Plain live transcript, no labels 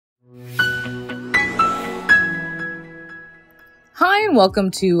Hi, and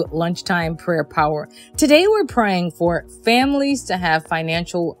welcome to Lunchtime Prayer Power. Today we're praying for families to have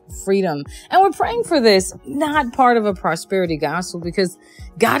financial freedom. And we're praying for this, not part of a prosperity gospel, because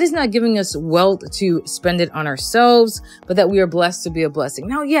God is not giving us wealth to spend it on ourselves, but that we are blessed to be a blessing.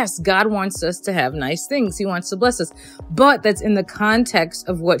 Now, yes, God wants us to have nice things. He wants to bless us, but that's in the context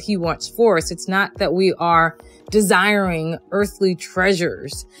of what he wants for us. It's not that we are desiring earthly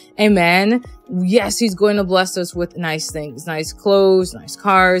treasures. Amen. Yes, he's going to bless us with nice things, nice clothes, nice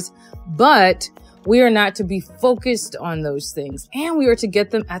cars, but we are not to be focused on those things, and we are to get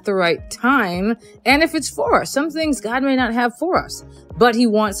them at the right time. And if it's for us, some things God may not have for us, but he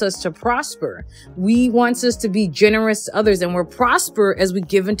wants us to prosper. He wants us to be generous to others, and we're prosper as we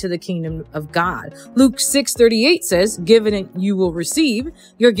give into the kingdom of God. Luke 6:38 says, "Give and you will receive.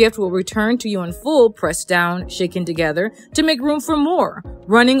 Your gift will return to you in full, pressed down, shaken together to make room for more,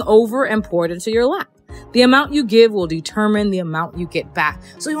 running over and poured into your lap." The amount you give will determine the amount you get back.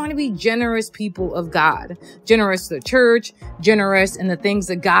 So we want to be generous people of God, generous to the church, generous in the things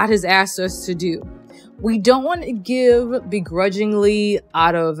that God has asked us to do. We don't want to give begrudgingly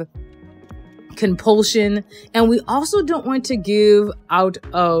out of compulsion, and we also don't want to give out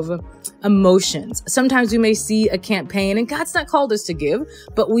of emotions. Sometimes we may see a campaign and God's not called us to give,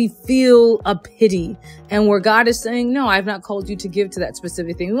 but we feel a pity, and where God is saying, no, I've not called you to give to that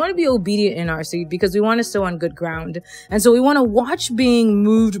specific thing. We want to be obedient in our seed because we want to sow on good ground. And so we want to watch being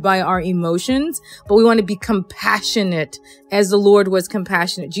moved by our emotions, but we want to be compassionate as the Lord was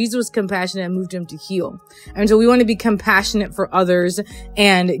compassionate. Jesus was compassionate and moved him to heal. And so we want to be compassionate for others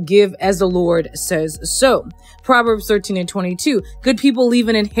and give as the Lord says so. Proverbs 13:22. Good people leave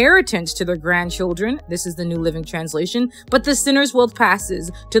an inheritance to their grandchildren. This is the New Living Translation. But the sinner's wealth passes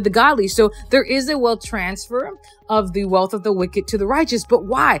to the godly. So there is a wealth transfer of the wealth of the wicked to the righteous. But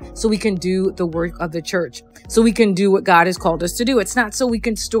why? So we can do the work of the church. So we can do what God has called us to do. It's not so we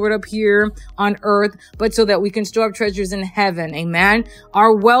can store it up here on earth, but so that we can store up treasures in heaven. Amen.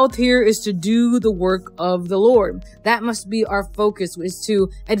 Our wealth here is to do the work of the Lord. That must be our focus, is to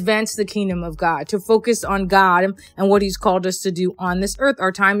advance the kingdom of God, to focus on God and what he's called us to do on this earth.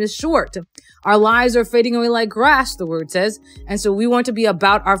 Our time is short. Our lives are fading away like grass, the word says. And so we want to be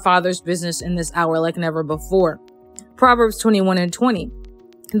about our Father's business in this hour like never before. Proverbs 21:20.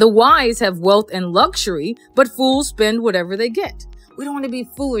 The wise have wealth and luxury, but fools spend whatever they get. We don't want to be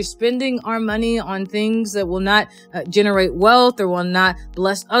foolish spending our money on things that will not generate wealth or will not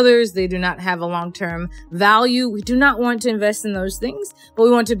bless others. They do not have a long-term value. We do not want to invest in those things, but we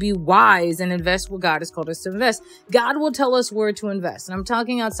want to be wise and invest what God has called us to invest. God will tell us where to invest. And I'm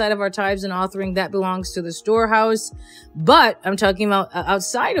talking outside of our tithes and offering. That belongs to the storehouse. But I'm talking about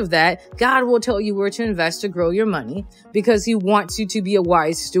outside of that, God will tell you where to invest to grow your money, because he wants you to be a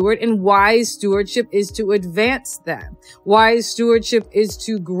wise steward. And wise stewardship is to advance that. Wise stewardship is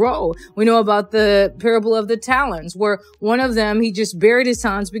to grow. We know about the parable of the talents, where one of them, he just buried his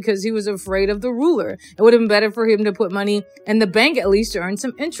talents because he was afraid of the ruler. It would have been better for him to put money in the bank, at least to earn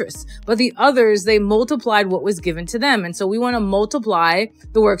some interest. But the others, they multiplied what was given to them. And so we want to multiply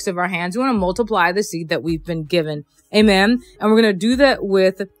the works of our hands. We want to multiply the seed that we've been given. Amen. And we're going to do that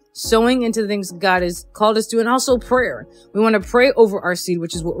with sowing into the things God has called us to, and also prayer. We want to pray over our seed,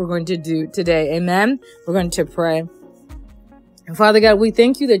 which is what we're going to do today. Amen. We're going to pray. And Father God, we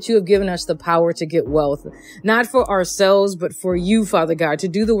thank you that you have given us the power to get wealth, not for ourselves, but for you, Father God, to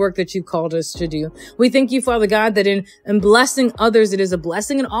do the work that you've called us to do. We thank you, Father God, that in blessing others, it is a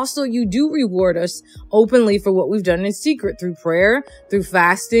blessing. And also you do reward us openly for what we've done in secret, through prayer, through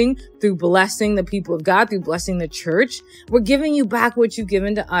fasting, through blessing the people of God, through blessing the church. We're giving you back what you've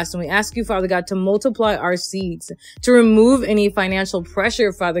given to us. And we ask you, Father God, to multiply our seeds, to remove any financial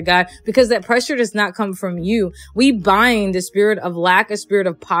pressure, Father God, because that pressure does not come from you. We bind the spirit of lack, a spirit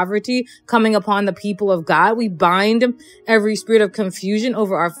of poverty coming upon the people of God. We bind every spirit of confusion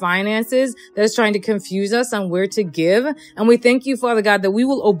over our finances that is trying to confuse us on where to give. And we thank you, Father God, that we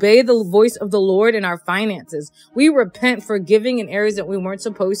will obey the voice of the Lord in our finances. We repent for giving in areas that we weren't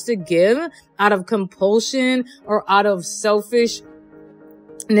supposed to give out of compulsion or out of selfish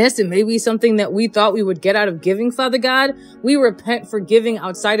and maybe something that we thought we would get out of giving, Father God. We repent for giving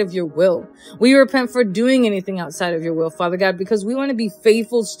outside of your will. We repent for doing anything outside of your will, Father God, because we want to be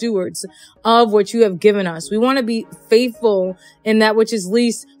faithful stewards of what you have given us. We want to be faithful in that which is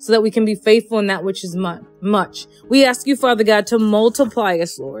least so that we can be faithful in that which is much. We ask you, Father God, to multiply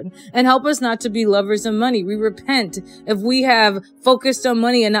us, Lord, and help us not to be lovers of money. We repent if we have focused on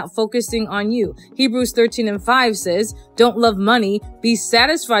money and not focusing on you. Hebrews 13:5 says, don't love money, be satisfied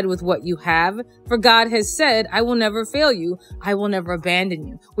satisfied with what you have, for God has said, I will never fail you. I will never abandon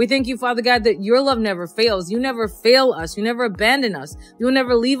you. We thank you, Father God, that your love never fails. You never fail us. You never abandon us. You will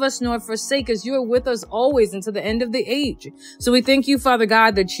never leave us nor forsake us. You are with us always until the end of the age. So we thank you, Father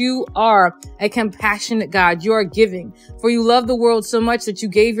God, that you are a compassionate God. You are giving, for you love the world so much that you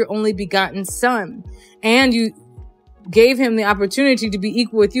gave your only begotten Son, and you gave him the opportunity to be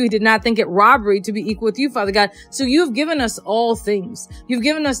equal with you. He did not think it robbery to be equal with you, Father God. So you've given us all things. You've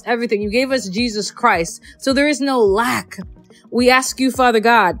given us everything. You gave us Jesus Christ. So there is no lack. We ask you, Father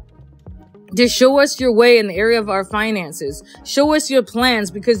God, to show us your way in the area of our finances. Show us your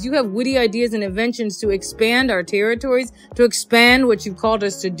plans, because you have witty ideas and inventions to expand our territories, to expand what you've called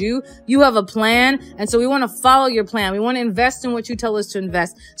us to do. You have a plan, and so we want to follow your plan. We want to invest in what you tell us to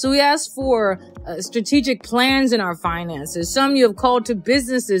invest. So we ask for strategic plans in our finances. Some you have called to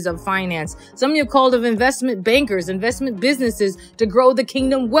businesses of finance. Some you have called of investment bankers, investment businesses to grow the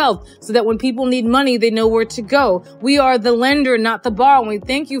kingdom wealth, so that when people need money, they know where to go. We are the lender, not the borrower. And we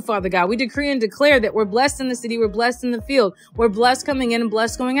thank you, Father God. We decree and declare that we're blessed in the city, we're blessed in the field, we're blessed coming in and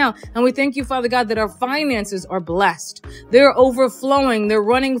blessed going out. And we thank you, Father God, that our finances are blessed. They're overflowing, they're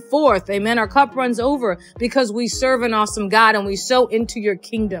running forth. Amen. Our cup runs over because we serve an awesome God and we sow into your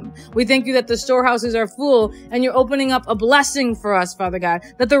kingdom. We thank you that the storehouses are full and you're opening up a blessing for us, Father God,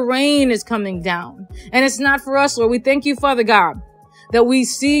 that the rain is coming down. And it's not for us, Lord. We thank you, Father God, that we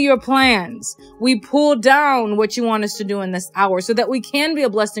see your plans. We pull down what you want us to do in this hour so that we can be a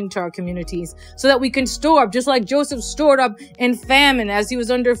blessing to our communities, so that we can store up, just like Joseph stored up in famine as he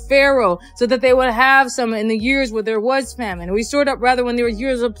was under Pharaoh, so that they would have some in the years where there was famine. We stored up rather when there were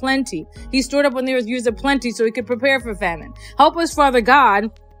years of plenty. He stored up when there was years of plenty so he could prepare for famine. Help us, Father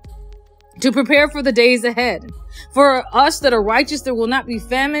God, to prepare for the days ahead. For us that are righteous, there will not be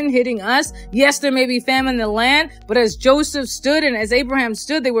famine hitting us. Yes, there may be famine in the land, but as Joseph stood and as Abraham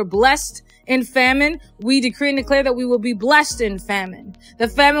stood, they were blessed in famine. We decree and declare that we will be blessed in famine. The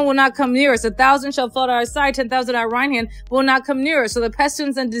famine will not come near us. 1,000 shall fall at our side, 10,000 at our right hand, but will not come near us. So the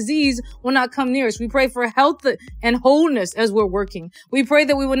pestilence and disease will not come near us. We pray for health and wholeness as we're working. We pray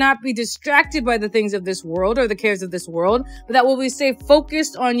that we will not be distracted by the things of this world or the cares of this world, but that we stay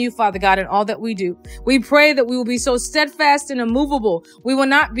focused on you, Father God, in all that we do. We pray that we will be so steadfast and immovable. We will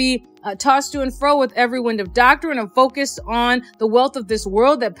not be tossed to and fro with every wind of doctrine and focused on the wealth of this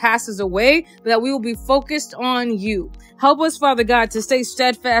world that passes away, but that we will be focused on you. Help us, Father God, to stay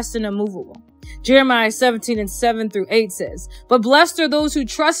steadfast and immovable. Jeremiah 17:7-8 says, but blessed are those who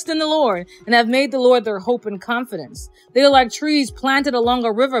trust in the Lord and have made the Lord their hope and confidence. They are like trees planted along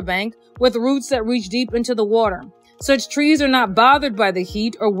a riverbank with roots that reach deep into the water. Such trees are not bothered by the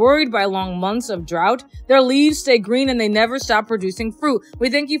heat or worried by long months of drought. Their leaves stay green and they never stop producing fruit. We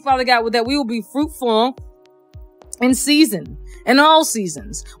thank you, Father God, that we will be fruitful in season, in all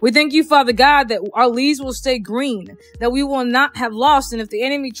seasons. We thank you, Father God, that our leaves will stay green, that we will not have lost. And if the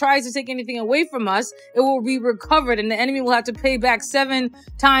enemy tries to take anything away from us, it will be recovered and the enemy will have to pay back 7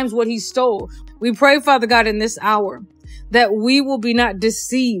 times what he stole. We pray, Father God, in this hour, that we will be not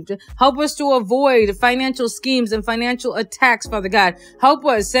deceived. Help us to avoid financial schemes and financial attacks, Father God. Help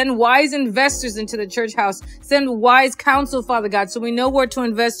us send wise investors into the church house. Send wise counsel, Father God, so we know where to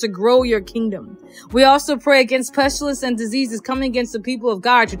invest to grow your kingdom. We also pray against pestilence and diseases coming against the people of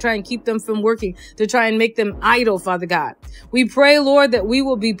God to try and keep them from working, to try and make them idle, Father God. We pray, Lord, that we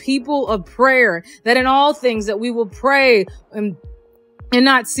will be people of prayer, that in all things that we will pray and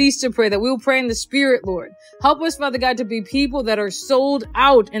not cease to pray, that we will pray in the Spirit, Lord. Help us, Father God, to be people that are sold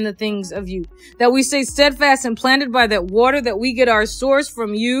out in the things of you, that we stay steadfast and planted by that water, that we get our source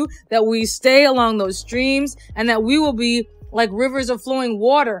from you, that we stay along those streams, and that we will be like rivers of flowing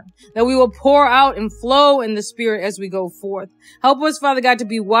water, that we will pour out and flow in the Spirit as we go forth. Help us, Father God, to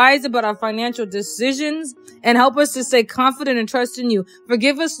be wise about our financial decisions and help us to stay confident and trust in you.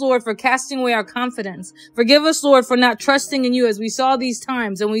 Forgive us, Lord, for casting away our confidence. Forgive us, Lord, for not trusting in you as we saw these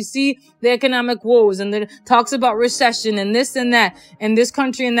times and we see the economic woes and the talks about recession and this and that and this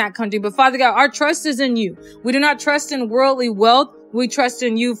country and that country. But Father God, our trust is in you. We do not trust in worldly wealth. We trust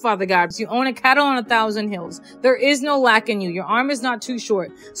in you, Father God. You own a cattle on 1,000 hills. There is no lack in you. Your arm is not too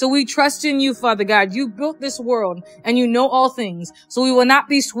short. So we trust in you, Father God. You built this world and you know all things. So we will not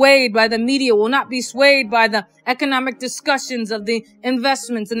be swayed by the media. We'll not be swayed by the economic discussions of the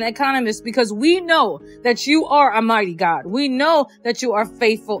investments and the economists, because we know that you are a mighty God. We know that you are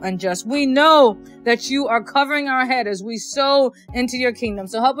faithful and just. We know that you are covering our head as we sow into your kingdom.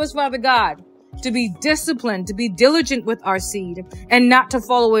 So help us, Father God, to be disciplined, to be diligent with our seed, and not to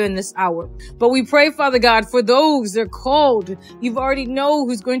fall away in this hour. But we pray, Father God, for those that are called. You already know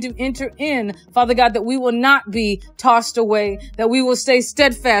who's going to enter in, Father God, that we will not be tossed away, that we will stay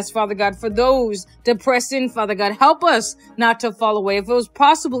steadfast, Father God. For those to press in, Father God, help us not to fall away. If it was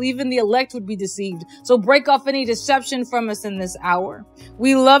possible, even the elect would be deceived. So break off any deception from us in this hour.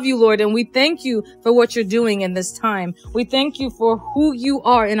 We love you, Lord, and we thank you for what you're doing in this time. We thank you for who you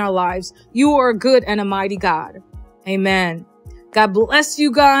are in our lives. You are a good and a mighty God. Amen. God bless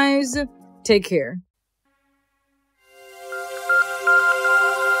you guys. Take care.